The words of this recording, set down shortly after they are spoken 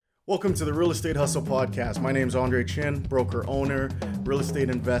Welcome to the Real Estate Hustle Podcast. My name is Andre Chin, broker owner, real estate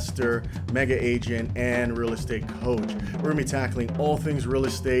investor, mega agent, and real estate coach. We're going to be tackling all things real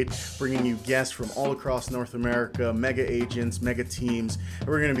estate, bringing you guests from all across North America, mega agents, mega teams, and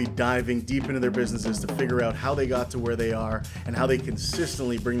we're going to be diving deep into their businesses to figure out how they got to where they are and how they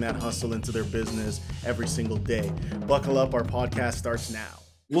consistently bring that hustle into their business every single day. Buckle up, our podcast starts now.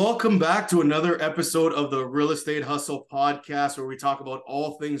 Welcome back to another episode of the Real Estate Hustle Podcast, where we talk about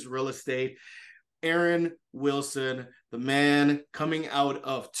all things real estate. Aaron Wilson, the man coming out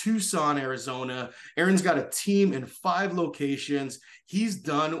of Tucson, Arizona. Aaron's got a team in 5 locations. He's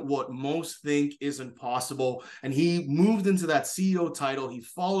done what most think is impossible, and he moved into that CEO title. He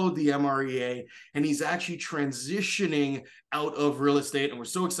followed the MREA, and he's actually transitioning out of real estate. And we're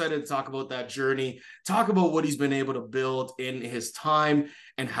so excited to talk about that journey, talk about what he's been able to build in his time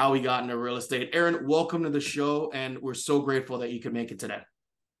and how he got into real estate. Aaron, welcome to the show, and we're so grateful that you could make it today.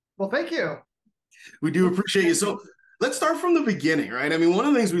 Well, thank you. We do appreciate you. So let's start from the beginning, right? I mean, one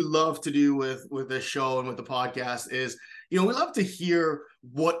of the things we love to do with this show and with the podcast is, we love to hear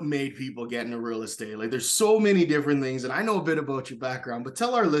what made people get into real estate. Like, there's so many different things, and I know a bit about your background, but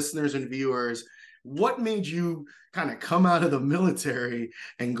tell our listeners and viewers, what made you kind of come out of the military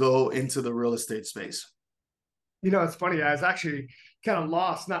and go into the real estate space? It's funny. I was actually kind of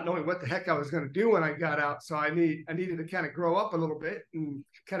lost, not knowing what the heck I was going to do when I got out. So I needed to kind of grow up a little bit and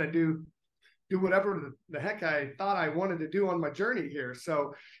kind of do whatever the heck I thought I wanted to do on my journey here.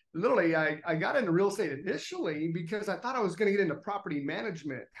 So literally, I got into real estate initially because I thought I was going to get into property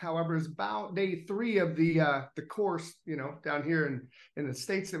management. However, it's about day 3 of the course, down here in the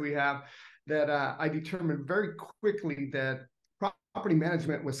States that we have, that I determined very quickly that property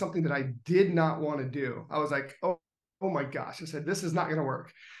management was something that I did not want to do. I was like, oh my gosh. I said, this is not going to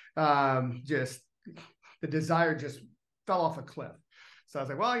work. Just the desire just fell off a cliff. So I was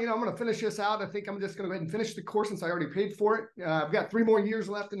like, well, I'm going to finish this out. I think I'm just going to go ahead and finish the course since I already paid for it. I've got 3 more years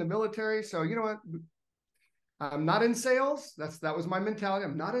left in the military. So you know what? I'm not in sales. That was my mentality.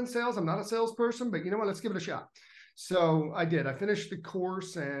 I'm not in sales. I'm not a salesperson, but you know what? Let's give it a shot. So I did. I finished the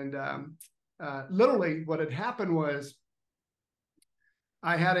course, and literally what had happened was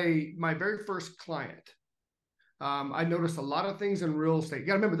I had my very first client. I noticed a lot of things in real estate. You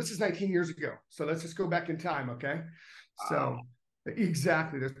got to remember, this is 19 years ago. So let's just go back in time, okay? So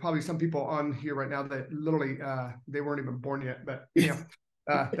exactly. There's probably some people on here right now that literally they weren't even born yet, but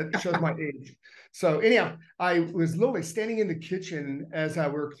that shows my age. So anyhow, I was literally standing in the kitchen as we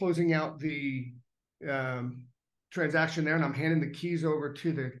were closing out the transaction there, and I'm handing the keys over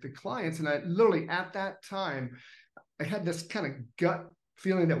to the clients. And I literally, at that time, I had this kind of gut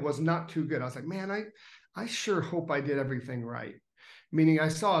feeling that was not too good. I was like, man, I sure hope I did everything right. Meaning I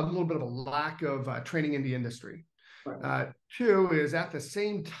saw a little bit of a lack of training in the industry. Right. 2 is, at the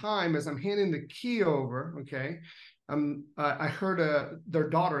same time as I'm handing the key over, okay, I heard their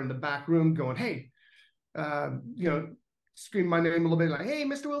daughter in the back room going, hey, scream my name a little bit, like, hey,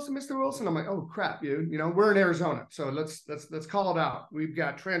 Mr. Wilson, Mr. Wilson. I'm like, oh crap, we're in Arizona, so let's call it out. We've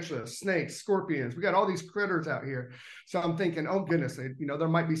got tarantulas, snakes, scorpions. We got all these critters out here. So I'm thinking, oh goodness, there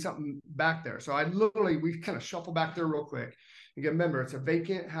might be something back there. So we kind of shuffle back there real quick. You can remember, it's a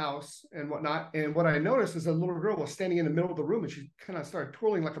vacant house and whatnot. And what I noticed is a little girl was standing in the middle of the room, and she kind of started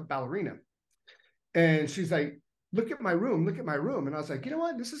twirling like a ballerina. And she's like, look at my room, look at my room. And I was like, you know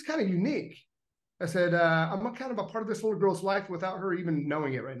what? This is kind of unique. I said, I'm kind of a part of this little girl's life without her even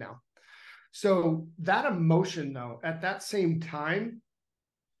knowing it right now. So that emotion, though, at that same time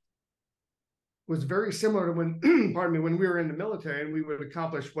was very similar to when, when we were in the military and we would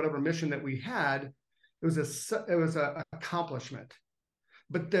accomplish whatever mission that we had. It was a accomplishment,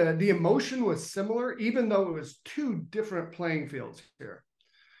 but the emotion was similar, even though it was 2 different playing fields here.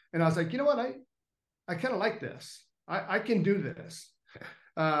 And I was like, you know what? I kind of like this. I can do this.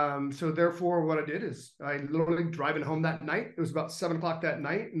 So therefore, what I did is I literally driving home that night. It was about 7:00 that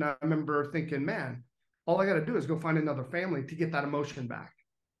night, and I remember thinking, man, all I got to do is go find another family to get that emotion back.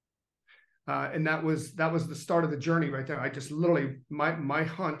 And that was the start of the journey right there. I just literally, my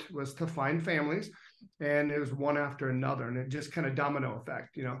hunt was to find families. And it was one after another, and it just kind of domino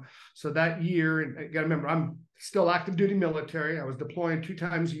effect, So that year, and you got to remember, I'm still active duty military. I was deploying 2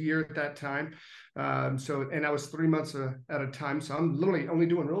 times a year at that time. And I was 3 months at a time. So I'm literally only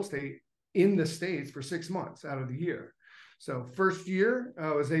doing real estate in the States for 6 months out of the year. So first year,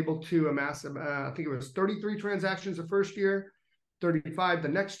 I was able to amass, I think it was 33 transactions the first year, 35 the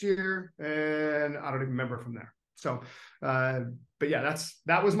next year, and I don't even remember from there. So, but yeah,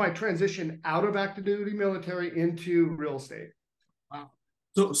 that was my transition out of active duty military into real estate. Wow.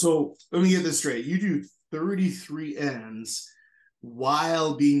 So let me get this straight. You do 33 ends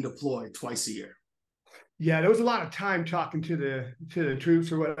while being deployed twice a year. Yeah, there was a lot of time talking to the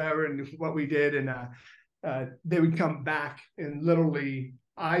troops or whatever, and what we did, and they would come back and literally.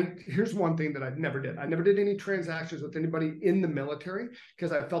 Here's one thing that I never did. I never did any transactions with anybody in the military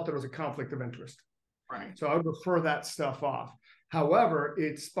because I felt there was a conflict of interest. Right. So I would refer that stuff off. However,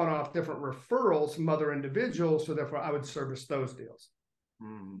 it spun off different referrals from other individuals, so therefore I would service those deals.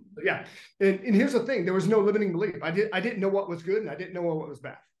 Yeah, and here's the thing: there was no limiting belief. I didn't know what was good, and I didn't know what was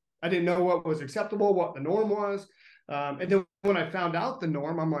bad. I didn't know what was acceptable, what the norm was. And then when I found out the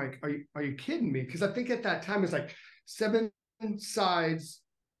norm, I'm like, are you kidding me? Because I think at that time it's like 7 sides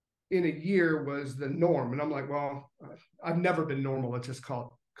in a year was the norm. And I'm like, well, I've never been normal. It's just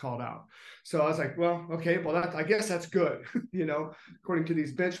called out. So I was like, well, okay, well, I guess that's good, according to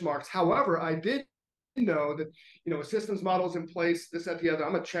these benchmarks. However, I did know that, with systems models in place, this, that, the other,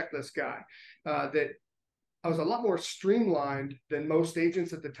 I'm a checklist guy, that I was a lot more streamlined than most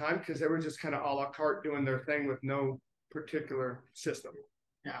agents at the time because they were just kind of a la carte doing their thing with no particular system.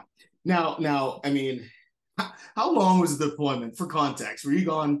 Yeah. Now, I mean, how long was the deployment for context? Were you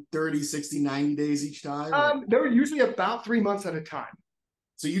gone 30, 60, 90 days each time? They were usually about 3 months at a time.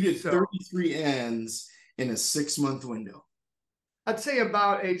 So you did 33 ends in a 6-month window. I'd say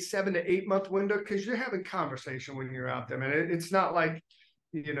about a 7 to 8 month window because you're having conversation when you're out there, man. It's not like,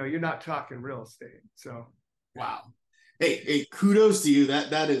 you're not talking real estate. So. Wow. Hey, kudos to you.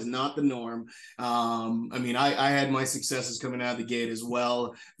 That is not the norm. I mean, I had my successes coming out of the gate as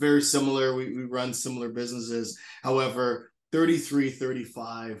well. Very similar. We run similar businesses. However, 33,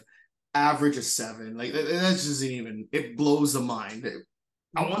 35, average of 7. Like that's just even, it blows the mind.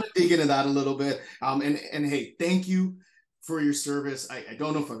 I want to dig into that a little bit. And hey, thank you for your service. I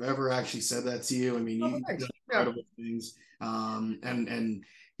don't know if I've ever actually said that to you. I mean, you've done incredible things. And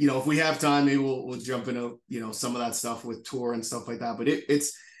if we have time, maybe we'll jump into, some of that stuff with tour and stuff like that. But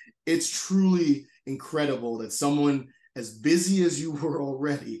it's truly incredible that someone as busy as you were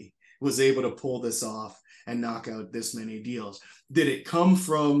already was able to pull this off and knock out this many deals. Did it come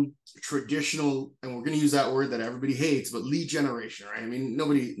from traditional, and we're going to use that word that everybody hates, but lead generation, right? I mean,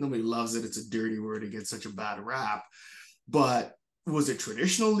 nobody loves it. It's a dirty word. It gets such a bad rap. But was it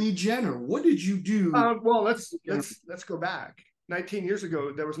traditional lead gen, or what did you do? Well, let's go back. 19 years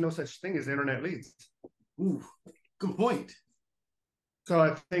ago, there was no such thing as internet leads. Ooh, good point. So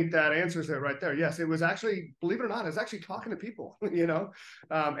I think that answers it right there. Yes, it was actually, believe it or not, it's actually talking to people, and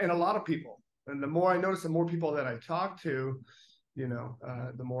a lot of people. And the more I noticed, the more people that I talked to,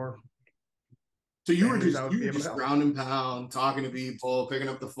 the more. So you were just ground and pound, talking to people, picking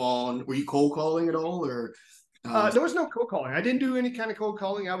up the phone. Were you cold calling at all, or? There was no cold calling. I didn't do any kind of cold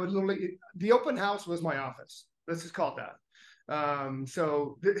calling. I would literally, the open house was my office. Let's just call it that.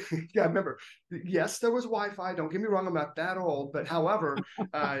 Yeah, I remember, yes, there was Wi-Fi. Don't get me wrong. I'm not that old, but however,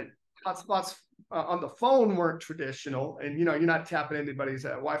 hotspots on the phone weren't traditional, and you're not tapping anybody's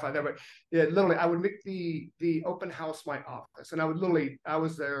Wi-Fi there, but yeah, literally I would make the open house my office, and I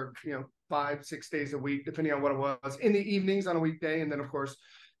was there, 5-6 days a week, depending on what it was, in the evenings on a weekday. And then of course,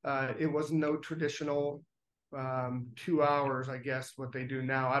 it was no traditional 2 hours, I guess, what they do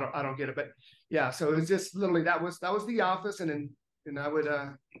now. I don't get it, but yeah, so it's just literally that was the office, and I would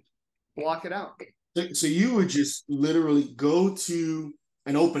block it out. So you would just literally go to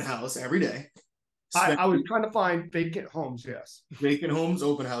an open house every day. I was trying to find vacant homes. Yes, vacant homes,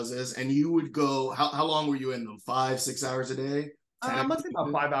 open houses, and you would go. How long were you in them? 5-6 hours a day? I must say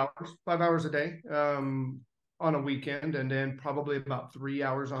about 5 hours. 5 hours a day on a weekend, and then probably about 3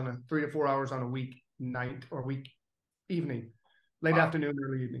 to 4 hours on a week night or week evening, late afternoon,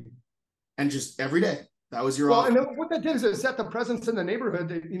 early evening, and just every day. That was your and then what that did is it set the presence in the neighborhood.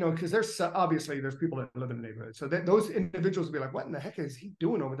 That, because there's people that live in the neighborhood, so those individuals would be like, "What in the heck is he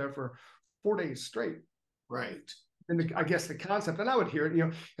doing over there for 4 days straight?" Right. And I guess the concept, and I would hear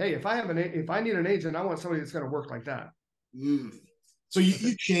it. Hey, if I need an agent, I want somebody that's going to work like that. So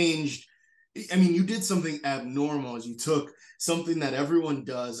you changed. I mean, you did something abnormal. As you took something that everyone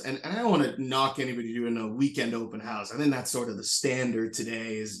does, and I don't want to knock anybody doing a weekend open house. I think that's sort of the standard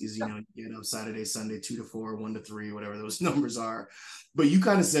today is you get up Saturday, Sunday, 2 to 4, 1 to 3, whatever those numbers are. But you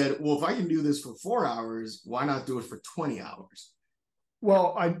kind of said, well, if I can do this for 4 hours, why not do it for 20 hours?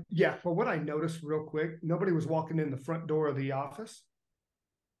 Well, but what I noticed real quick, nobody was walking in the front door of the office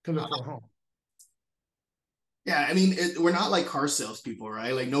to look for a home. Yeah, I mean, we're not like car salespeople,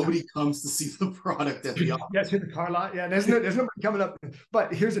 right? Like nobody comes to see the product at the office. Yes, in the car lot. Yeah, there's nobody coming up.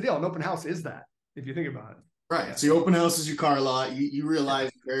 But here's the deal: an open house is that, if you think about it. Right. Yeah. So your open house is your car lot. You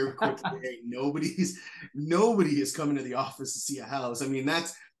realize very quickly, hey, nobody is coming to the office to see a house. I mean,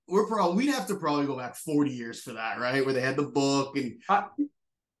 we'd have to probably go back 40 years for that, right? Where they had the book and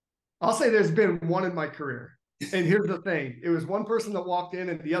I'll say there's been one in my career. And here's the thing. It was one person that walked in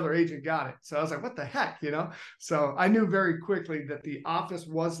and the other agent got it. So I was like, what the heck, you know? So I knew very quickly that the office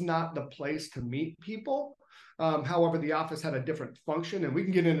was not the place to meet people. However, the office had a different function, and we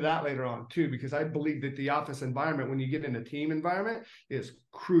can get into that later on too, because I believe that the office environment, when you get in a team environment, is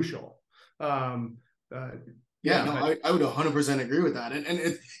crucial. Yeah, no, I would 100% agree with that. And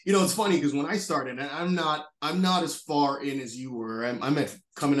it, you know, it's funny because when I started, and I'm not as far in as you were. I'm at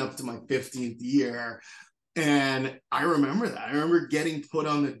coming up to my 15th year. And I remember that. I remember getting put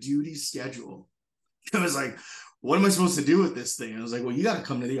on the duty schedule. I was like, what am I supposed to do with this thing? And I was like, well, you got to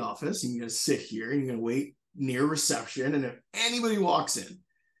come to the office and you're going to sit here and you're going to wait near reception. And if anybody walks in,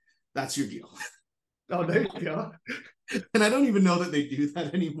 that's your deal. Oh, there you go. And I don't even know that they do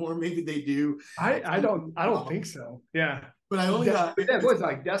that anymore. Maybe they do. I don't think so. Yeah. But I only got it was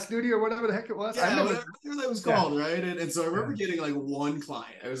like desk duty or whatever the heck it was. Yeah, whatever that was called, right? And so I remember getting like one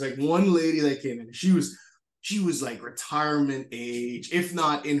client. It was like one lady that came in. She was like retirement age, if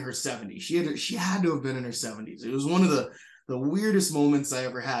not in her 70s. She had to have been in her 70s. It was one of the weirdest moments I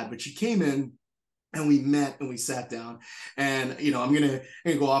ever had. But she came in and we met and we sat down. And you know, I'm gonna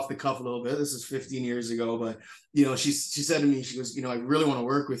go off the cuff a little bit. This is 15 years ago, but you know, she said to me, she goes, you know, I really want to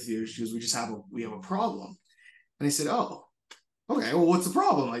work with you. She goes, we have a problem. And I said, oh, okay, well, what's the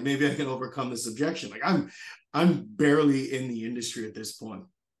problem? Like maybe I can overcome this objection. Like I'm barely in the industry at this point.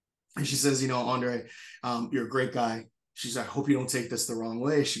 And she says, you know, Andre, you're a great guy. She's like, I hope you don't take this the wrong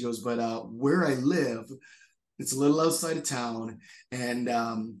way. She goes, but where I live, it's a little outside of town, and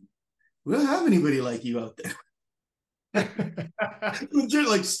we don't have anybody like you out there.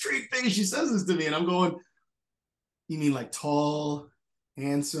 Like straight face, she says this to me, and I'm going, you mean like tall,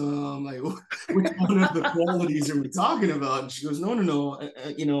 handsome? Like which one of the qualities are we talking about? And she goes, no.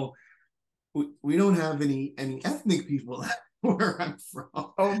 You know, we don't have any ethnic people where I'm from.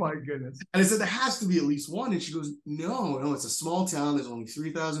 Oh my goodness. And I said, there has to be at least one. And she goes, no, it's a small town. There's only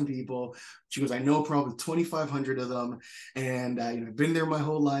 3,000 people. She goes, I know probably 2,500 of them. And, you know, I've been there my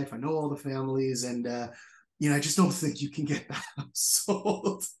whole life. I know all the families. And, you know, I just don't think you can get that house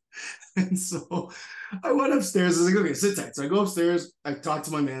sold. And so I went upstairs. I was like, okay, sit tight. So I go upstairs. I talk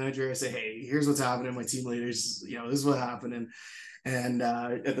to my manager. I say, hey, here's what's happening. My team leaders, you know, this is what happened. And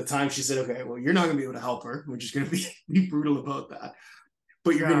at the time she said, okay, well, you're not going to be able to help her. We're just going to be brutal about that.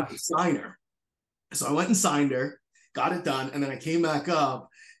 But you're going to sign her. So I went and signed her, got it done. And then I came back up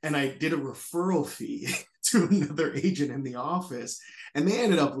and I did a referral fee to another agent in the office. And they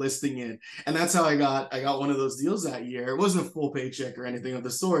ended up listing it. And that's how I got one of those deals that year. It wasn't a full paycheck or anything of the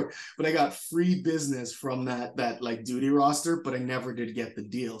sort, but I got free business from that like duty roster, but I never did get the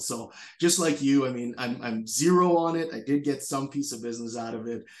deal. So just like you, I mean, I'm zero on it. I did get some piece of business out of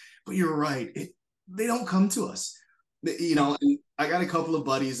it, but you're right. They don't come to us. You know, and I got a couple of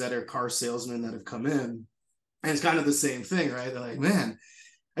buddies that are car salesmen that have come in, and it's kind of the same thing, right? They're like, man,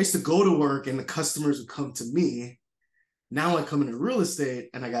 I used to go to work and the customers would come to me. Now I come into real estate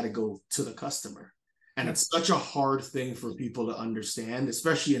and I got to go to the customer. And it's such a hard thing for people to understand,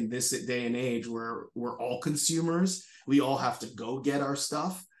 especially in this day and age where we're all consumers. We all have to go get our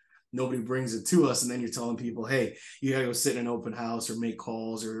stuff. Nobody brings it to us. And then you're telling people, hey, you got to go sit in an open house or make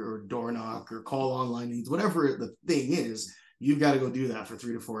calls or door knock or call online needs, whatever the thing is, you've got to go do that for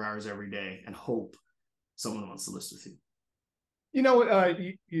 3 to 4 hours every day and hope someone wants to list with you. You know,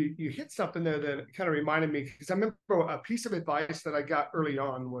 you hit something there that kind of reminded me, because I remember a piece of advice that I got early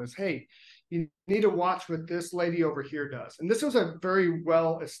on was, hey, you need to watch what this lady over here does. And this was a very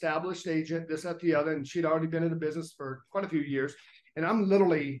well-established agent, this, that, the other, and she'd already been in the business for quite a few years. And I'm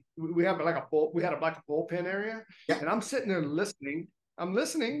literally, we had like a bullpen area, and I'm sitting there listening. I'm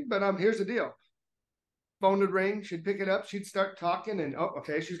listening, but here's the deal. Phone would ring, she'd pick it up, she'd start talking, and oh,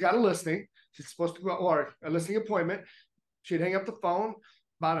 okay, she's got a listing. She's supposed to go, or a listing appointment. She'd hang up the phone.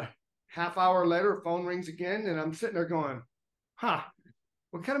 About a half hour later, her phone rings again, and I'm sitting there going,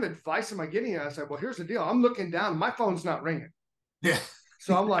 what kind of advice am I getting? And I said, well, here's the deal. I'm looking down. My phone's not ringing. Yeah.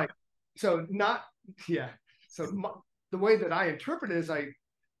 So I'm like, the way that I interpret it is I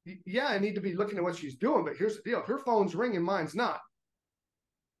need to be looking at what she's doing, but here's the deal. If her phone's ringing, mine's not.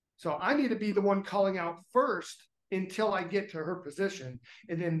 So I need to be the one calling out first until I get to her position.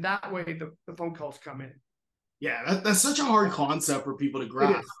 And then that way the phone calls come in. Yeah, that's such a hard concept for people to It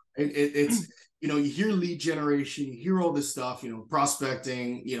grasp. is. It's you hear lead generation, you hear all this stuff,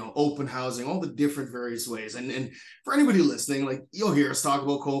 prospecting, open housing, all the different various ways. And for anybody listening, like you'll hear us talk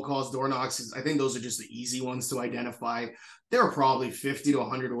about cold calls, door knocks. I think those are just the easy ones to identify. There are probably 50 to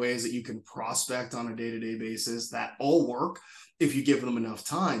 100 ways that you can prospect on a day-to-day basis that all work if you give them enough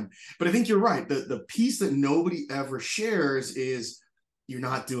time. But I think you're right. The piece that nobody ever shares is you're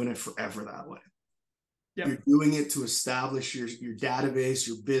not doing it forever that way. Yep. You're doing it to establish your database,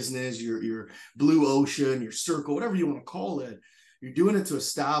 your business, your blue ocean, your circle, whatever you want to call it. You're doing it to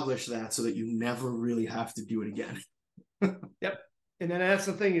establish that so that you never really have to do it again. Yep. And then that's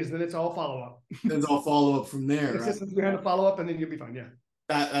the thing, is that it's all follow up. It's all follow up from there. It's right? just behind the follow up, and then you'll be fine. Yeah.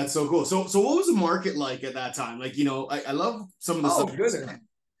 That's so cool. So what was the market like at that time? Like, I love some of the stuff. Goodness.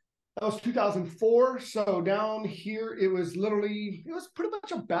 That was 2004. So down here, it was pretty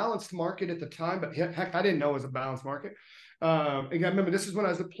much a balanced market at the time, but heck, I didn't know it was a balanced market. And I remember this is when I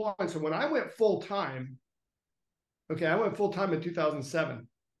was deploying. So when I went full time, I went full time in 2007.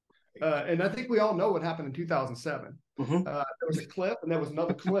 And I think we all know what happened in 2007. Mm-hmm. There was a cliff and there was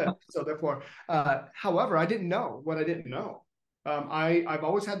another cliff. So therefore, however, I didn't know what I didn't know. I've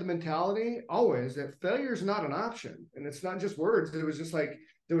always had the mentality that failure is not an option, and it's not just words. It was just like,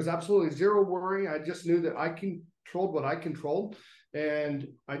 there was absolutely zero worry. I just knew that I controlled what I controlled. And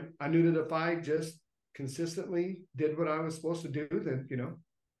I knew that if I just consistently did what I was supposed to do, then,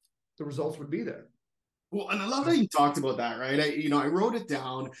 the results would be there. Well, and I love that you talked about that, right? I wrote it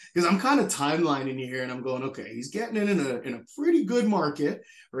down because I'm kind of timelining here, and I'm going, okay, he's getting in a pretty good market,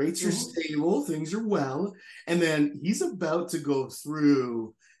 rates are stable, things are well, and then he's about to go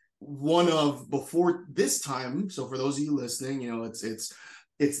through before this time. So for those of you listening,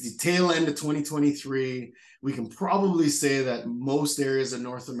 it's the tail end of 2023. We can probably say that most areas of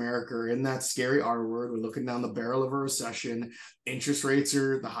North America are in that scary R word. We're looking down the barrel of a recession. Interest rates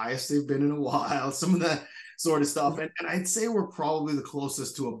are the highest they've been in a while, some of that sort of stuff. And I'd say we're probably the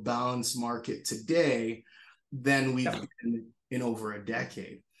closest to a balanced market today than we've been in over a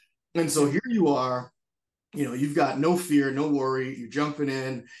decade. And so here you are, you've got no fear, no worry. You're jumping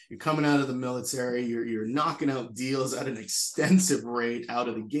in, you're coming out of the military, you're knocking out deals at an extensive rate out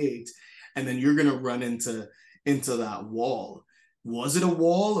of the gate, and then you're going to run into that wall. Was it a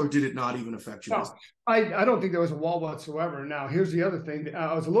wall, or did it not even affect you? No, I don't think there was a wall whatsoever. Now, here's the other thing.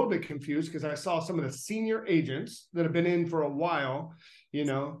 I was a little bit confused because I saw some of the senior agents that have been in for a while, and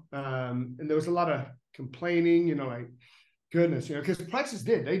there was a lot of complaining, like, goodness, because prices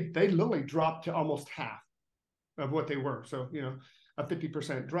they literally dropped to almost half of what they were. So, a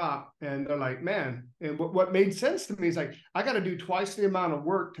 50% drop. And they're like, man, and what made sense to me is like, I got to do twice the amount of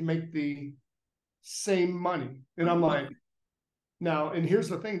work to make the same money. And I'm like, now, and here's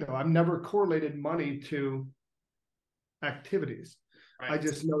the thing though, I've never correlated money to activities. Right. I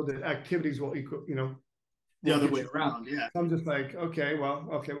just know that activities will equal, the other way around. Yeah. I'm just like, okay,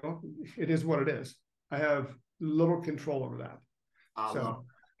 well, it is what it is. I have little control over that.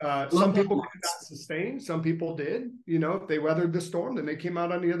 Some people could not sustain. Some people did. If they weathered the storm, then they came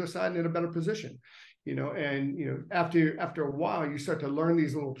out on the other side and in a better position. After a while, you start to learn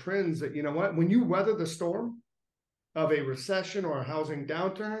these little trends that, when you weather the storm of a recession or a housing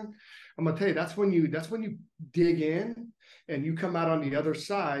downturn, I'm gonna tell you, that's when you dig in and you come out on the other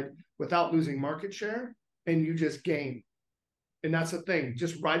side without losing market share, and you just gain. And that's the thing.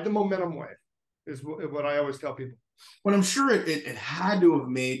 Just ride the momentum wave is what I always tell people. But I'm sure it had to have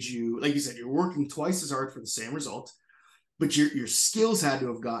made you, like you said, you're working twice as hard for the same result, but your skills had to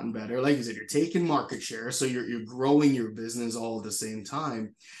have gotten better. Like you said, you're taking market share, so you're growing your business all at the same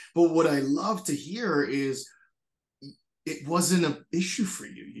time. But what I love to hear is it wasn't an issue for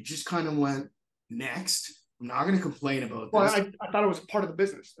you. You just kind of went, next. I'm not going to complain about this. Well, I thought it was part of the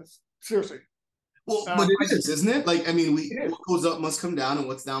business. Seriously. Well, but it is, isn't it? Like, I mean, what goes up must come down, and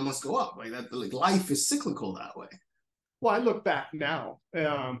what's down must go up. Like that. Like life is cyclical that way. Well, I look back now.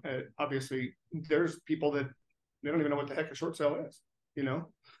 Obviously, there's people that they don't even know what the heck a short sale is.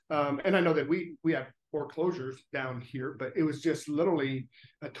 And I know that we have foreclosures down here, but it was just literally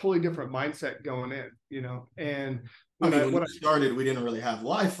a totally different mindset going in. And when I started, we didn't really have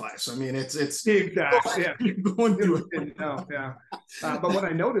Wi-Fi, so I mean, it's exactly going through it. But what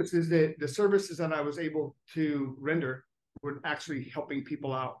I noticed is that the services that I was able to render were actually helping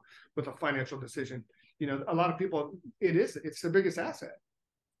people out with a financial decision. A lot of people, it's their biggest asset.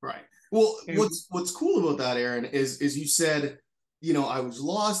 Right. Well, what's cool about that, Aaron, is you said, I was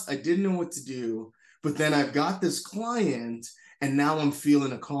lost, I didn't know what to do, but then I've got this client, and now I'm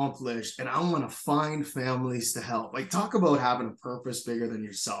feeling accomplished, and I want to find families to help. Like, talk about having a purpose bigger than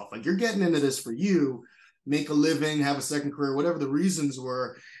yourself. Like, you're getting into this for you, make a living, have a second career, whatever the reasons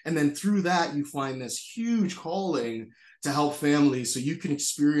were. And then through that, you find this huge calling to help families so you can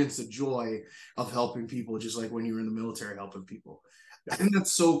experience the joy of helping people, just like when you were in the military helping people. I think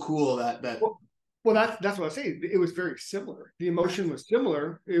that's so cool that well, that's what I say. It was very similar. The emotion was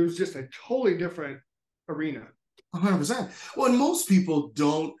similar. It was just a totally different arena. 100%. Well, and most people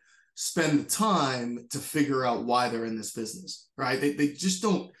don't spend the time to figure out why they're in this business, right? They just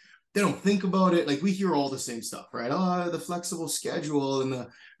don't. They don't think about it. Like, we hear all the same stuff, right? Oh, the flexible schedule and the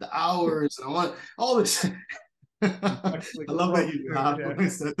hours, and I want all this. I love that you laughed when I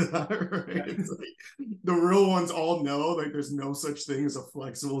said that, right? It's like, the real ones all know, like, there's no such thing as a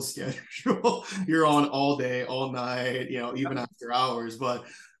flexible schedule. You're on all day, all night, even after hours. But,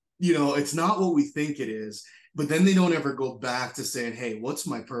 it's not what we think it is. But then they don't ever go back to saying, hey, what's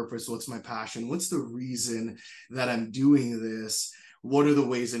my purpose? What's my passion? What's the reason that I'm doing this? What are the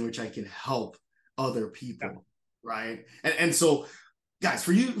ways in which I can help other people, right? And so, guys,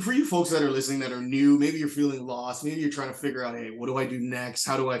 for you folks that are listening that are new, maybe you're feeling lost, maybe you're trying to figure out, hey, what do I do next?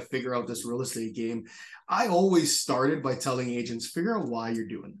 How do I figure out this real estate game? I always started by telling agents, figure out why you're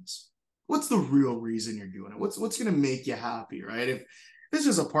doing this. What's the real reason you're doing it? What's going to make you happy, right? If this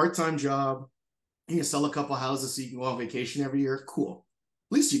is a part-time job, you sell a couple houses so you can go on vacation every year, cool.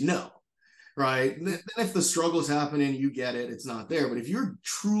 At least you know. Right. Then if the struggle's happening, you get it, it's not there. But if you're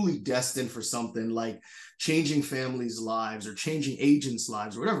truly destined for something like changing families' lives or changing agents'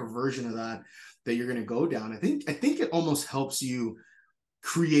 lives, or whatever version of that you're going to go down, I think it almost helps you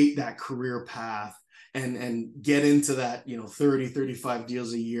create that career path and get into that, 30, 35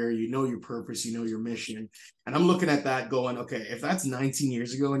 deals a year. Your purpose, your mission. And I'm looking at that going, okay, if that's 19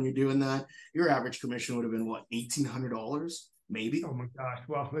 years ago and you're doing that, your average commission would have been what, $1,800? Maybe. Oh my gosh.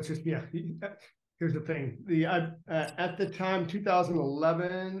 Well, let's just, here's the thing. At the time,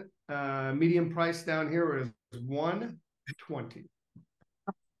 2011, median price down here was 120.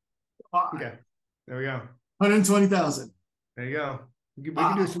 Okay. There we go. 120,000. There you go. We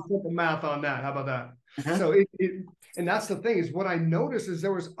can do some simple math on that. How about that? So and that's the thing, is what I noticed is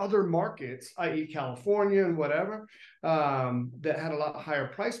there was other markets, i.e. California and whatever, that had a lot higher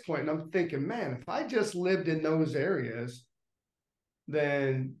price point. And I'm thinking, man, if I just lived in those areas,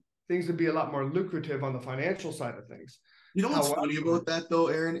 then things would be a lot more lucrative on the financial side of things. You know what's funny about that though,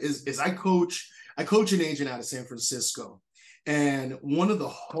 Aaron, is I coach an agent out of San Francisco. And one of the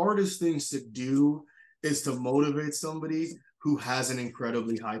hardest things to do is to motivate somebody who has an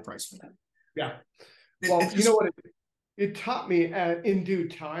incredibly high price point. Yeah. Well, you know what? It taught me in due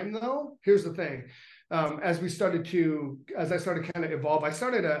time, though. Here's the thing. As I started kind of evolve, I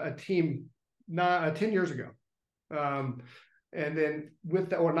started a team 10 years ago. And then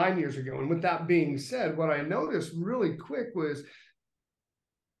or 9 years ago. And with that being said, what I noticed really quick was,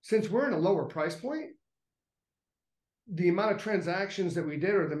 since we're in a lower price point, the amount of transactions that we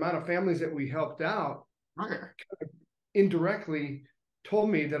did, or the amount of families that we helped out, indirectly told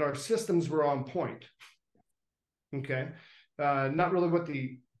me that our systems were on point. Okay. Not really what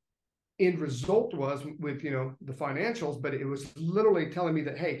the end result was with, the financials, but it was literally telling me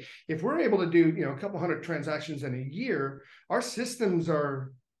that, hey, if we're able to do, a couple hundred transactions in a year, our systems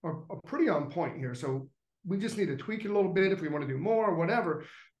are pretty on point here. So we just need to tweak it a little bit if we want to do more or whatever,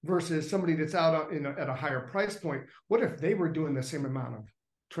 versus somebody that's out at a higher price point. What if they were doing the same amount of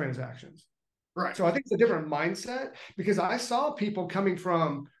transactions? Right. So I think it's a different mindset, because I saw people coming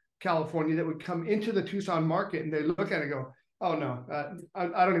from California that would come into the Tucson market and they look at it and go, oh no,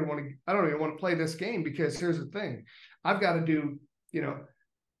 I don't even want to play this game, because here's the thing. I've got to do,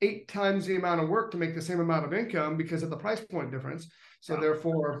 8 times the amount of work to make the same amount of income because of the price point difference. So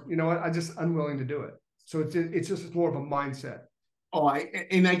therefore, you know what, I'm just unwilling to do it. So it's just more of a mindset. Oh, I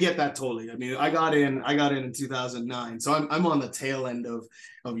get that totally. I mean, I got in 2009. So I'm on the tail end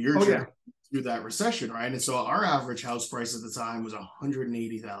of your journey through that recession, right? And so our average house price at the time was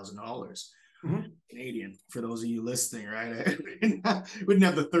 $180,000. Canadian, for those of you listening, right? We wouldn't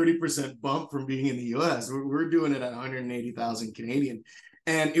have the 30% bump from being in the US. We're doing it at 180,000 Canadian.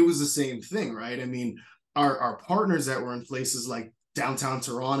 And it was the same thing, right? I mean, our partners that were in places like downtown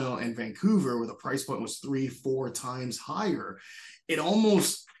Toronto and Vancouver, where the price point was 3-4 times higher, it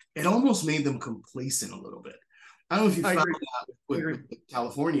almost made them complacent a little bit. I don't know if you found that with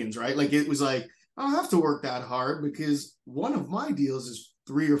Californians, right? Like, it was like, I don't have to work that hard because one of my deals is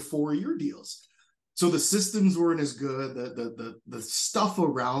 3 or 4 year deals. So the systems weren't as good. The stuff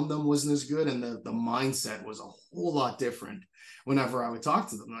around them wasn't as good. And the mindset was a whole lot different whenever I would talk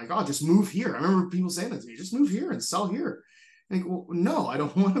to them. Like, oh, just move here. I remember people saying that to me, just move here and sell here. Like, well, no, I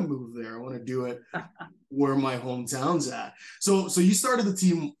don't want to move there. I want to do it where my hometown's at. So you started the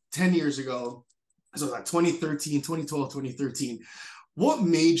team 10 years ago. So like 2013, 2012, 2013. What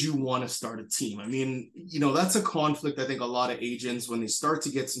made you want to start a team? I mean, that's a conflict. I think a lot of agents, when they start to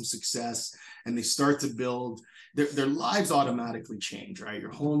get some success and they start to build, their lives automatically change, right?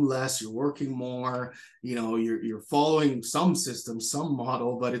 You're home less, you're working more, you're following some system, some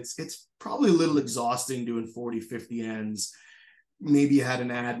model, but it's probably a little exhausting doing 40, 50 ends. Maybe you had an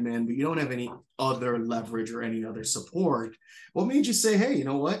admin, but you don't have any other leverage or any other support. What made you say, hey, you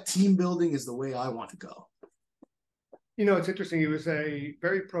know what? Team building is the way I want to go. It's interesting. It was a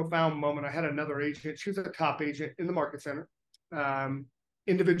very profound moment. I had another agent. She was a top agent in the market center,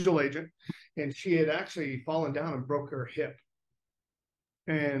 individual agent, and she had actually fallen down and broke her hip.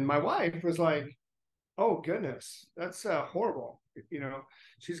 And my wife was like, oh, goodness, that's horrible.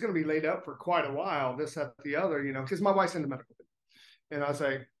 She's going to be laid up for quite a while, this, that, the other, because my wife's in the medical field. And I was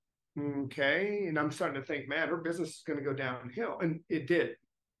like, okay. And I'm starting to think, man, her business is going to go downhill. And it did.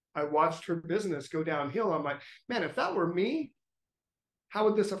 I watched her business go downhill. I'm like, man, if that were me, how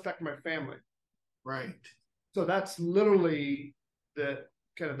would this affect my family? Right. So that's literally the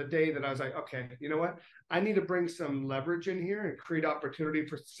kind of the day that I was like, okay, you know what? I need to bring some leverage in here and create opportunity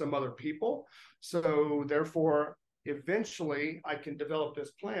for some other people. So therefore, eventually I can develop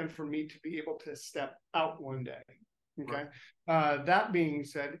this plan for me to be able to step out one day. Okay. Right. That being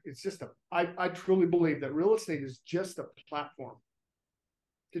said, it's just I truly believe that real estate is just a platform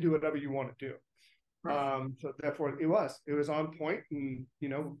to do whatever you want to do. Right. So therefore it was on point, and,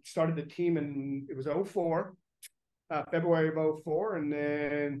 started the team, and it was 04, February of 04. And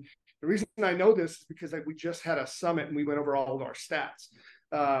then the reason I know this is because we just had a summit and we went over all of our stats.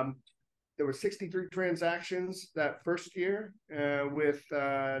 There were 63 transactions that first year with,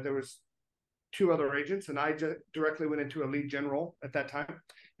 there was 2 other agents, and I just directly went into a lead general at that time.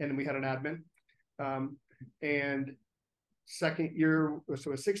 And we had an admin. And second year,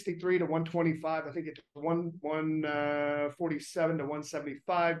 so a 63 to 125, I think it's 147 to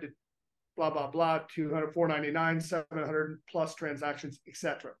 175 to blah, blah, blah, 200, 499, 700 plus transactions,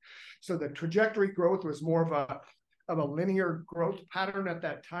 etc. So the trajectory growth was more of a linear growth pattern at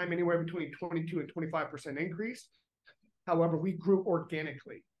that time, anywhere between 22 and 25% increase. However, we grew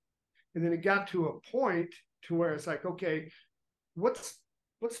organically. And then it got to a point to where it's like, okay, what's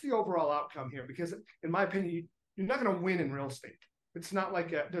the overall outcome here? Because in my opinion, you're not going to win in real estate. It's not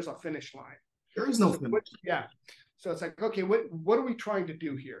like there's a finish line. There is no finish. Yeah. So it's like, okay, what are we trying to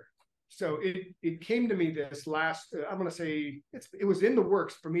do here? So it came to me this last, I'm going to say it was in the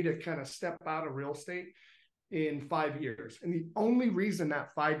works for me to kind of step out of real estate in 5 years. And the only reason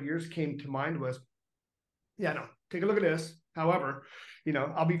that 5 years came to mind was, take a look at this. However,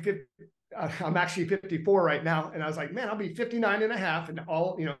 I'll be 50. I'm actually 54 right now. And I was like, man, I'll be 59 and a half. And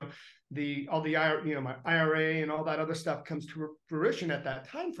all the my IRA and all that other stuff comes to fruition at that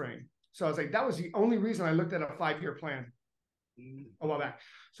time frame. So I was like, that was the only reason I looked at a 5-year plan a while back.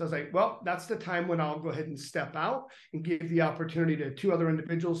 So I was like, well, that's the time when I'll go ahead and step out and give the opportunity to 2 other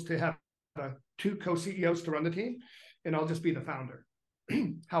individuals to have 2 co-CEOs to run the team, and I'll just be the founder.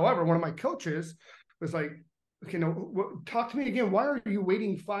 However, one of my coaches was like, okay, no, talk to me again. Why are you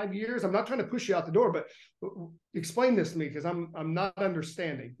waiting 5 years? I'm not trying to push you out the door, but explain this to me, because I'm not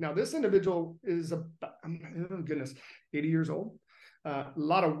understanding. Now, this individual is oh goodness, 80 years old. A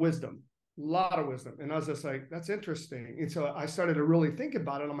lot of wisdom. And I was just like, that's interesting. And so I started to really think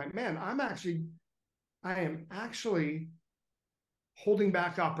about it. I'm like, man, I am actually holding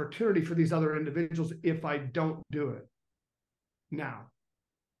back opportunity for these other individuals if I don't do it now.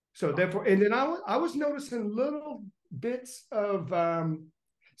 So therefore, and then I was noticing little bits of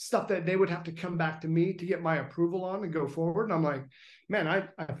stuff that they would have to come back to me to get my approval on and go forward. And I'm like, man,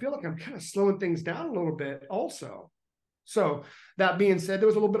 I feel like I'm kind of slowing things down a little bit also. So that being said, there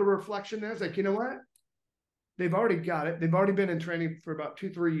was a little bit of reflection there. It's like, you know what? They've already got it. They've already been in training for about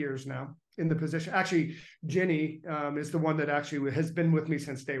 2-3 years now in the position. Actually, Jenny is the one that actually has been with me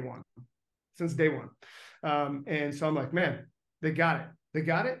since day one. And so I'm like, man, they got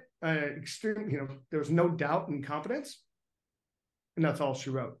it. Extreme, there was no doubt and confidence, and that's all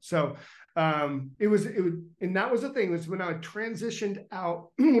she wrote. So it was, and that was the thing, was when I transitioned out,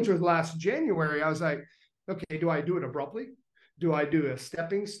 which was last January, I was like, okay, do I do it abruptly? Do I do a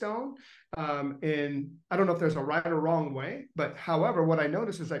stepping stone? And I don't know if there's a right or wrong way, but however, what I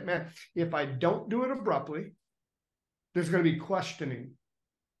noticed is like, man, if I don't do it abruptly, there's going to be questioning,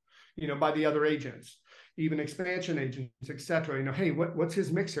 by the other agents, even expansion agents, etc. Hey, what's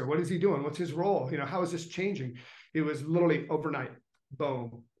his mix here? What is he doing? What's his role? How is this changing? It was literally overnight,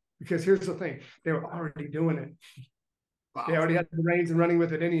 boom. Because here's the thing, they were already doing it. Wow. They already had the reins and running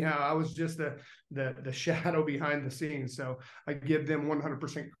with it anyhow. I was just the shadow behind the scenes. So I give them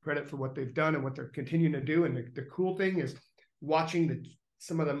 100% credit for what they've done and what they're continuing to do. And the cool thing is watching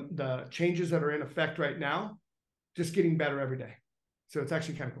some of the changes that are in effect right now, just getting better every day. So it's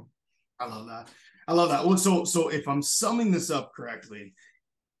actually kind of cool. I love that. I love that. Well, so if I'm summing this up correctly,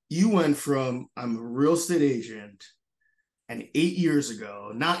 you went from I'm a real estate agent, and 8 years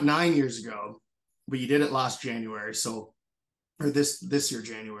ago, not 9 years ago, but you did it last January. So, or this year,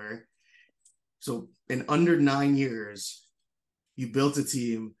 January. So in under 9 years, you built a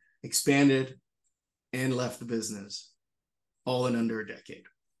team, expanded, and left the business all in under a decade.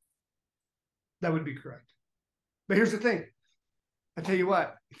 That would be correct. But here's the thing. I tell you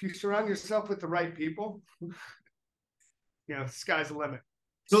what, if you surround yourself with the right people, sky's the limit.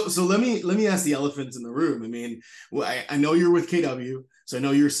 So let me ask the elephant in the room. I mean, well, I know you're with KW, so I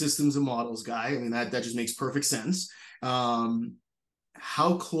know you're a systems and models guy. I mean, that just makes perfect sense.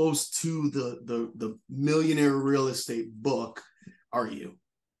 How close to the millionaire real estate book are you?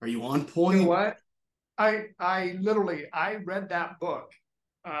 Are you on point? You know what? I literally read that book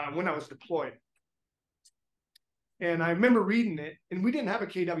when I was deployed. And I remember reading it, and we didn't have a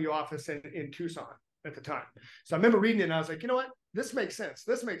KW office in Tucson at the time. So I remember reading it, and I was like, you know what? This makes sense.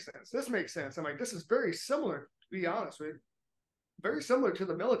 This makes sense. This makes sense. I'm like, this is very similar, to be honest with you. Very similar to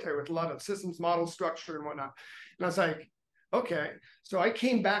the military with a lot of systems, model structure, and whatnot. And I was like, okay. So I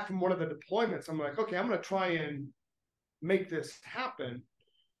came back from one of the deployments. I'm like, okay, I'm going to try and make this happen.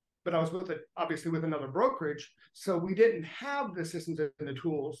 But I was obviously with another brokerage. So we didn't have the systems and the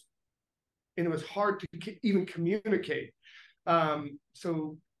tools. And it was hard to even communicate.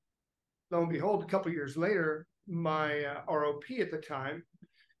 So lo and behold, a couple of years later, my ROP at the time,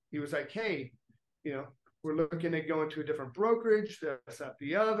 he was like, hey, we're looking at going to a different brokerage, this, that,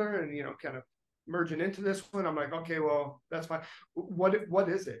 the other, and, kind of merging into this one. I'm like, okay, well, that's fine. What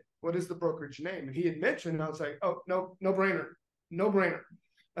is it? What is the brokerage name? And he had mentioned, and I was like, oh, no brainer.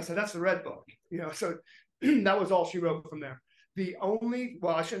 I said, that's the Red Book. So that was all she wrote from there.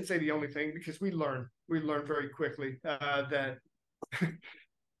 I shouldn't say the only thing, because we learn very quickly that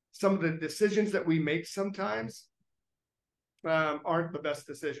some of the decisions that we make sometimes aren't the best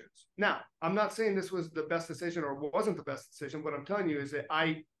decisions. Now, I'm not saying this was the best decision or wasn't the best decision. What I'm telling you is that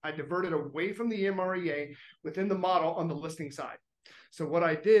I diverted away from the MREA within the model on the listing side. So what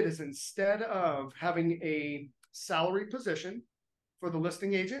I did is, instead of having a salary position for the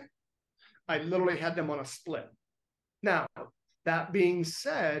listing agent, I literally had them on a split. Now, that being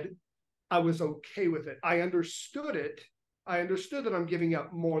said, I was okay with it. I understood it. I understood that I'm giving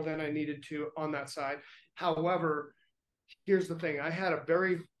up more than I needed to on that side. However, here's the thing. I had a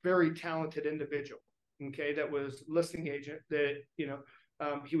very, very talented individual, okay, that was listing agent that,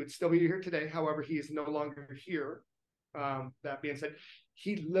 he would still be here today. However, he is no longer here. That being said,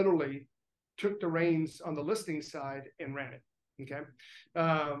 he literally took the reins on the listing side and ran it, okay?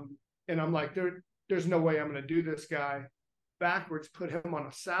 And I'm like, there's no way I'm going to do this guy backwards, put him on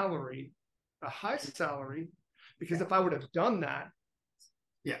a high salary, because if I would have done that,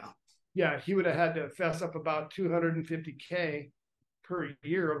 he would have had to fess up about $250K per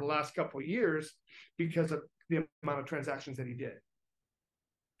year over the last couple of years because of the amount of transactions that he did.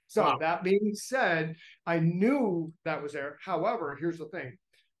 So That being said, I knew that was there. However, here's the thing.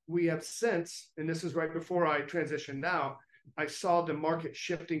 We have since, and this is right before I transitioned out, I saw the market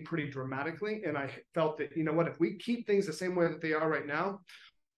shifting pretty dramatically. And I felt that, if we keep things the same way that they are right now,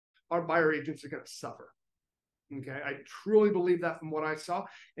 our buyer agents are going to suffer. Okay. I truly believe that from what I saw.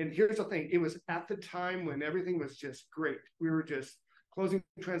 And here's the thing. It was at the time when everything was just great. We were just closing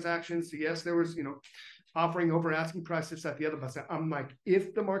transactions. Yes, there was, offering over asking prices at the other. But I'm like,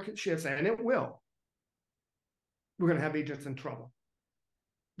 if the market shifts, and it will, we're going to have agents in trouble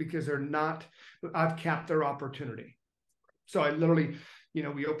because I've capped their opportunity. So I literally,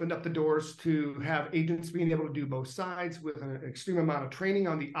 we opened up the doors to have agents being able to do both sides with an extreme amount of training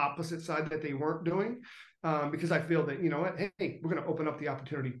on the opposite side that they weren't doing, because I feel that, hey, we're going to open up the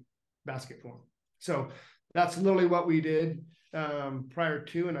opportunity basket for them. So that's literally what we did prior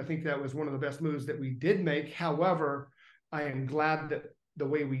to, and I think that was one of the best moves that we did make. However, I am glad that the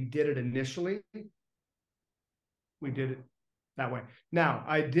way we did it initially, we did it that way. Now,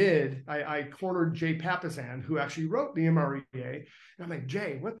 I cornered Jay Papasan, who actually wrote the MREA. And I'm like,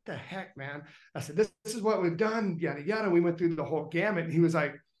 Jay, what the heck, man? I said, this is what we've done, yada, yada. We went through the whole gamut. And he was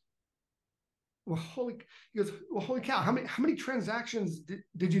like, holy cow, how many transactions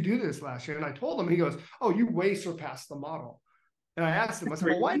did you do this last year? And I told him, he goes, oh, you way surpassed the model. And I asked him, I said,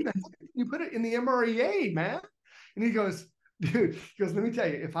 well, why the heck did you put it in the MREA, man? And he goes, dude, he goes, let me tell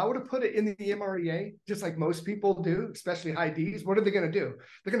you, if I would have put it in the MREA, just like most people do, especially high Ds, what are they going to do?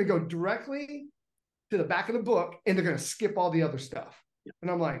 They're going to go directly to the back of the book and they're going to skip all the other stuff. And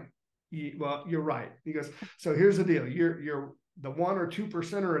I'm like, well, you're right. He goes, so here's the deal. You're the 1 or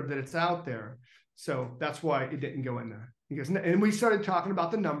 2% that it's out there. So that's why it didn't go in there. He goes, and we started talking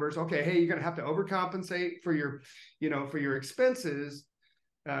about the numbers. Okay, hey, you're going to have to overcompensate for your, for your expenses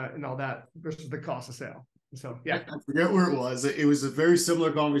and all that versus the cost of sale. So yeah, I forget where it was. It was a very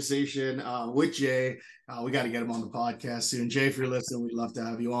similar conversation with Jay. We got to get him on the podcast soon. Jay, if you're listening, we'd love to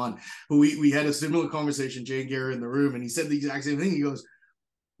have you on. But we had a similar conversation, Jay and Gary in the room, and he said the exact same thing. He goes,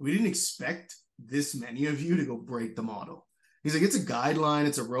 we didn't expect this many of you to go break the model. He's like, it's a guideline,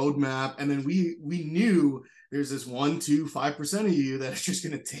 it's a roadmap. And then we knew there's this 1, 2, 5% of you that is just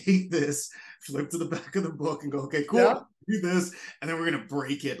going to take this, flip to the back of the book and go, okay, cool, yeah, do this. And then we're going to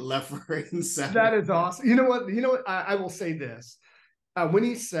break it left, right, and center. That is awesome. You know what? I will say this. When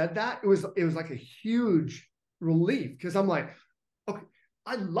he said that, it was like a huge relief because I'm like, okay,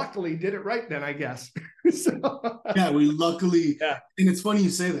 I luckily did it right then, I guess. So, yeah, we luckily, yeah. And it's funny you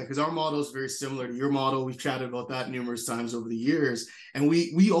say that because our model is very similar to your model. We've chatted about that numerous times over the years. And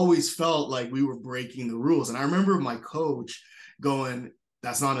we always felt like we were breaking the rules. And I remember my coach going,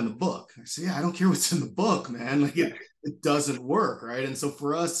 that's not in the book. I said, yeah, I don't care what's in the book, man. Like it doesn't work, right? And so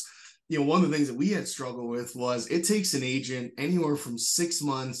for us, one of the things that we had struggled with was it takes an agent anywhere from 6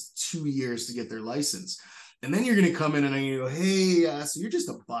 months, 2 years to get their license. And then you're going to come in and you go, hey, so you're just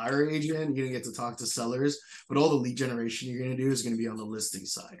a buyer agent. You're going to get to talk to sellers, but all the lead generation you're going to do is going to be on the listing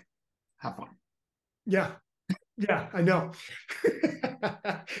side. Have fun. Yeah. Yeah, I know.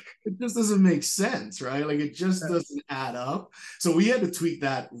 It just doesn't make sense, right? Like it just doesn't add up. So we had to tweak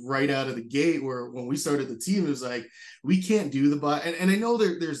that right out of the gate where when we started the team, it was like, we can't do the buy. And I know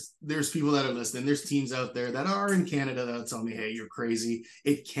there's people that are listening. There's teams out there that are in Canada that'll tell me, hey, you're crazy.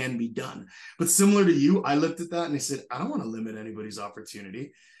 It can be done. But similar to you, I looked at that and I said, I don't want to limit anybody's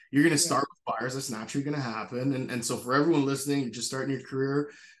opportunity. You're going to start with buyers. That's naturally going to happen. And so for everyone listening, you're just starting your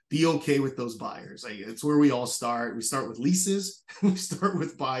career, be okay with those buyers. Like it's where we all start. We start with leases, we start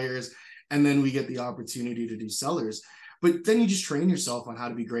with buyers, and then we get the opportunity to do sellers. But then you just train yourself on how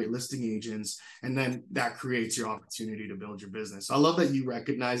to be great listing agents, and then that creates your opportunity to build your business. I love that you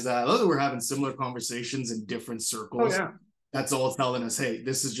recognize that. I love that we're having similar conversations in different circles. Oh, yeah. That's all telling us, hey,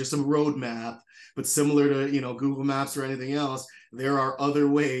 this is just a roadmap, but similar to, Google Maps or anything else, there are other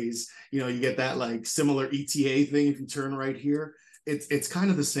ways. You get that like similar ETA thing. If you turn right here, it's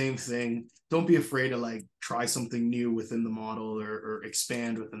kind of the same thing. Don't be afraid to like try something new within the model or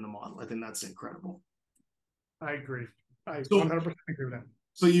expand within the model. I think that's incredible. I agree. I 100% agree with that.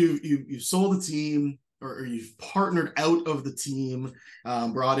 So you've sold the team, or you've partnered out of the team,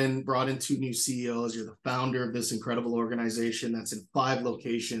 brought in 2 new CEOs. You're the founder of this incredible organization that's in 5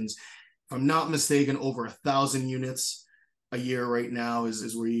 locations. If I'm not mistaken, over 1,000 units a year right now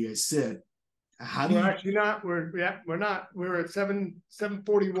is where you guys sit. How do we're you... actually not. We're not. We were at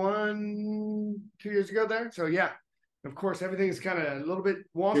 741 2 years ago there. So yeah, of course everything's kind of a little bit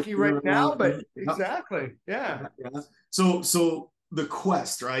wonky right now, but exactly, yeah. So the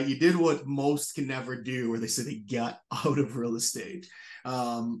quest, right? You did what most can never do, where they say they got out of real estate.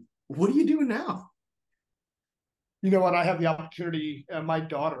 What are you doing now? You know what? I have the opportunity. My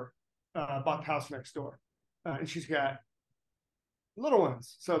daughter bought the house next door, and she's got little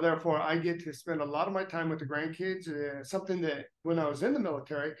ones. So therefore, I get to spend a lot of my time with the grandkids. Something that when I was in the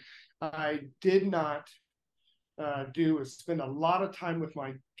military, I did not do is spend a lot of time with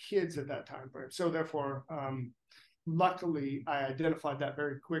my kids at that time frame. So therefore, luckily, I identified that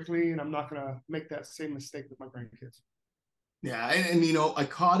very quickly, and I'm not going to make that same mistake with my grandkids. Yeah, and I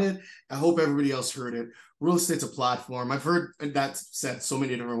caught it. I hope everybody else heard it. Real estate's a platform. I've heard that said so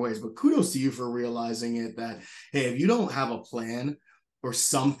many different ways, but kudos to you for realizing it that, hey, if you don't have a plan or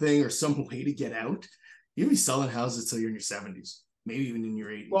something or some way to get out, you'll be selling houses till you're in your 70s, maybe even in your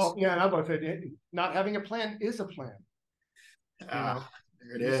 80s. Well, yeah, and I would say not having a plan is a plan. There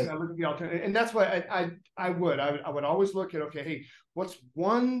it is. And that's why I would always look at, okay, hey, what's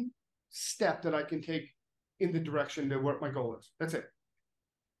one step that I can take in the direction to what my goal is? That's it.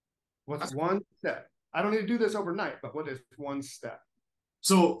 What's one step? I don't need to do this overnight, but what is one step?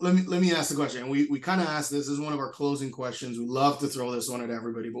 So let me ask the question. We kind of asked this as one of our closing questions. We love to throw this one at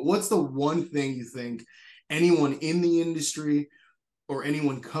everybody, but what's the one thing you think anyone in the industry or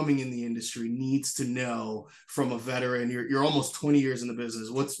anyone coming in the industry needs to know from a veteran? You're almost 20 years in the business.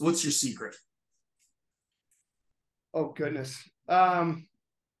 What's your secret? Oh goodness. I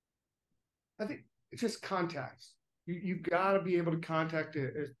think it's just contacts. You've got to be able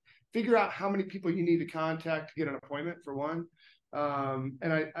to figure out how many people you need to contact to get an appointment, for one.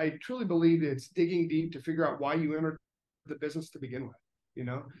 And I truly believe it's digging deep to figure out why you entered the business to begin with. You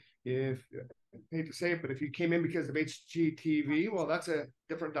know, if I hate to say it, but if you came in because of HGTV, well, that's a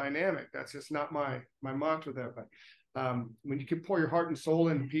different dynamic. That's just not my mantra there. But when you can pour your heart and soul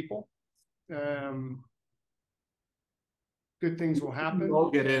into people, good things will happen. We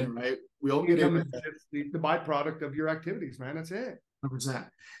all get in, right? We all get in. It's the byproduct of your activities, man. That's it. 100%.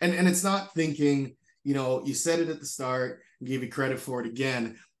 And it's not thinking, you know, you said it at the start, gave you credit for it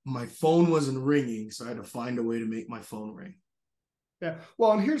again. My phone wasn't ringing, so I had to find a way to make my phone ring. Yeah.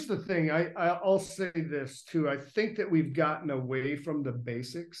 Well, and here's the thing. I'll say this too. I think that we've gotten away from the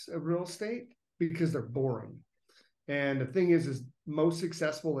basics of real estate because they're boring. And the thing is most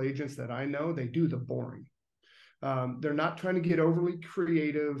successful agents that I know, they do the boring. They're not trying to get overly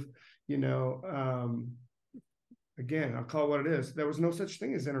creative, you know. Again, I'll call it what it is. There was no such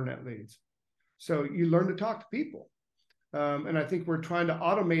thing as internet leads. So you learn to talk to people. And I think we're trying to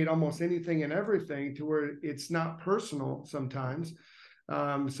automate almost anything and everything to where it's not personal sometimes,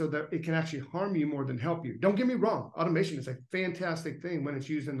 so that it can actually harm you more than help you. Don't get me wrong. Automation is a fantastic thing when it's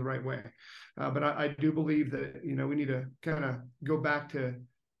used in the right way. But I do believe that, you know, we need to kind of go back to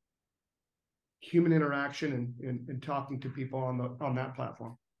human interaction and talking to people on that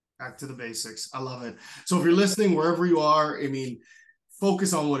platform. Back to the basics. I love it. So if you're listening, wherever you are, I mean,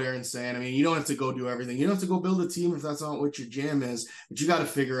 focus on what Aaron's saying. I mean, you don't have to go do everything. You don't have to go build a team if that's not what your jam is, but you got to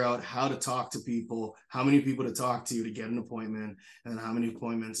figure out how to talk to people, how many people to talk to get an appointment, and how many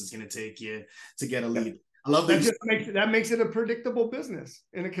appointments it's going to take you to get a lead. I love that. That makes it a predictable business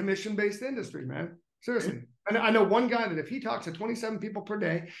in a commission-based industry, man. Seriously. And I know one guy that if he talks to 27 people per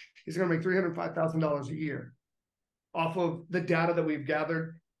day, he's going to make $305,000 a year off of the data that we've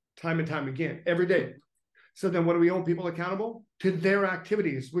gathered time and time again, every day. So then what do we hold people accountable? To their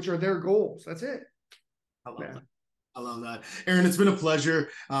activities, which are their goals. That's it. I love that. I love that. Aaron, it's been a pleasure.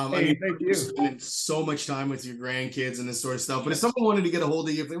 Thank you. You're spending so much time with your grandkids and this sort of stuff. But if someone wanted to get a hold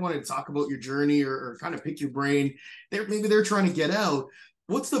of you, if they wanted to talk about your journey or kind of pick your brain, maybe they're trying to get out.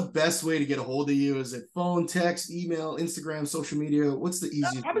 What's the best way to get a hold of you? Is it phone, text, email, Instagram, social media? What's the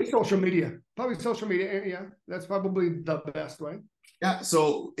easiest? Probably social media. Yeah, that's probably the best way. Yeah.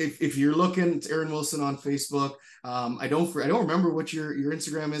 So if you're looking, it's Aaron Wilson on Facebook. I don't remember what your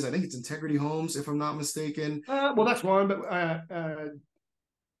Instagram is. I think it's Integrity Homes, if I'm not mistaken. Well, that's one, but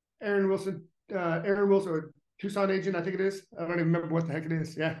Aaron Wilson, or Tucson agent, I think it is. I don't even remember what the heck it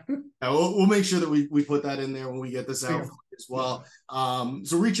is. Yeah. We'll make sure that we put that in there when we get this out as well.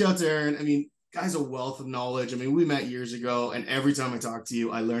 So reach out to Aaron. I mean, guy's a wealth of knowledge. I mean, we met years ago, and every time I talk to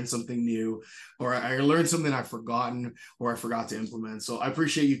you, I learn something new, or I learned something I've forgotten, or I forgot to implement. So I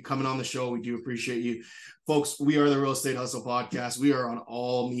appreciate you coming on the show. We do appreciate you. Folks, we are the Real Estate Hustle Podcast. We are on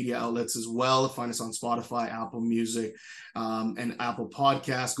all media outlets as well. Find us on Spotify, Apple Music, and Apple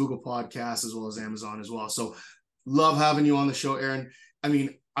Podcasts, Google Podcasts, as well as Amazon as well. So love having you on the show, Aaron. I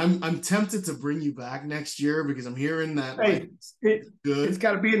mean, I'm tempted to bring you back next year because I'm hearing that. Hey, it's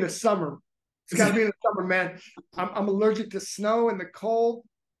got to be in the summer. It's got to be in the summer, man. I'm allergic to snow and the cold.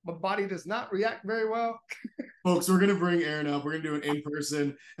 My body does not react very well. Folks, we're going to bring Aaron up. We're going to do it in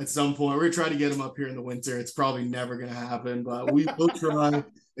person at some point. We're going to try to get him up here in the winter. It's probably never going to happen, but we will try.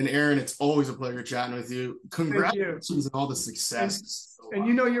 And Aaron, it's always a pleasure chatting with you. Congratulations on all the success. And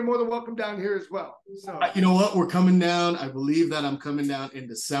you know you're more than welcome down here as well. So you know what? We're coming down. I believe that I'm coming down in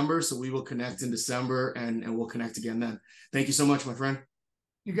December, so we will connect in December, and we'll connect again then. Thank you so much, my friend.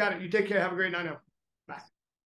 You got it. You take care. Have a great night now. Bye.